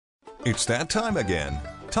It's that time again.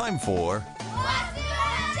 Time for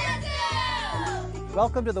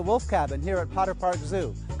Welcome to the Wolf Cabin here at Potter Park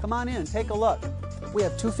Zoo. Come on in and take a look. We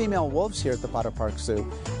have two female wolves here at the Potter Park Zoo.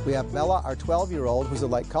 We have Bella, our 12-year-old, who's a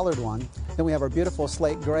light-colored one. Then we have our beautiful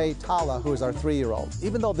slate gray Tala, who is our 3-year-old.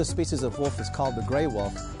 Even though this species of wolf is called the gray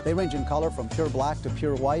wolf, they range in color from pure black to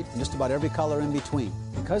pure white and just about every color in between.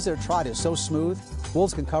 Because their trot is so smooth,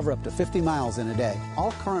 wolves can cover up to 50 miles in a day.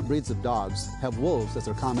 All current breeds of dogs have wolves as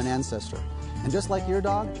their common ancestor. And just like your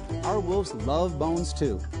dog, our wolves love bones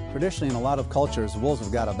too. Traditionally, in a lot of cultures, wolves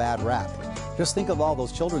have got a bad rap. Just think of all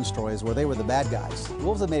those children's stories where they were the bad guys.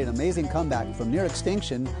 Wolves have made an amazing comeback from near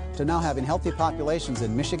extinction to now having healthy populations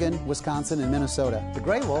in Michigan, Wisconsin, and Minnesota. The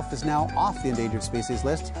gray wolf is now off the endangered species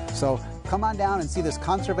list, so come on down and see this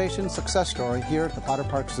conservation success story here at the Potter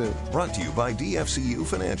Park Zoo. Brought to you by DFCU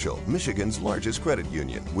Financial, Michigan's largest credit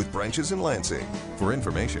union with branches in Lansing. For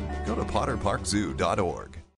information, go to potterparkzoo.org.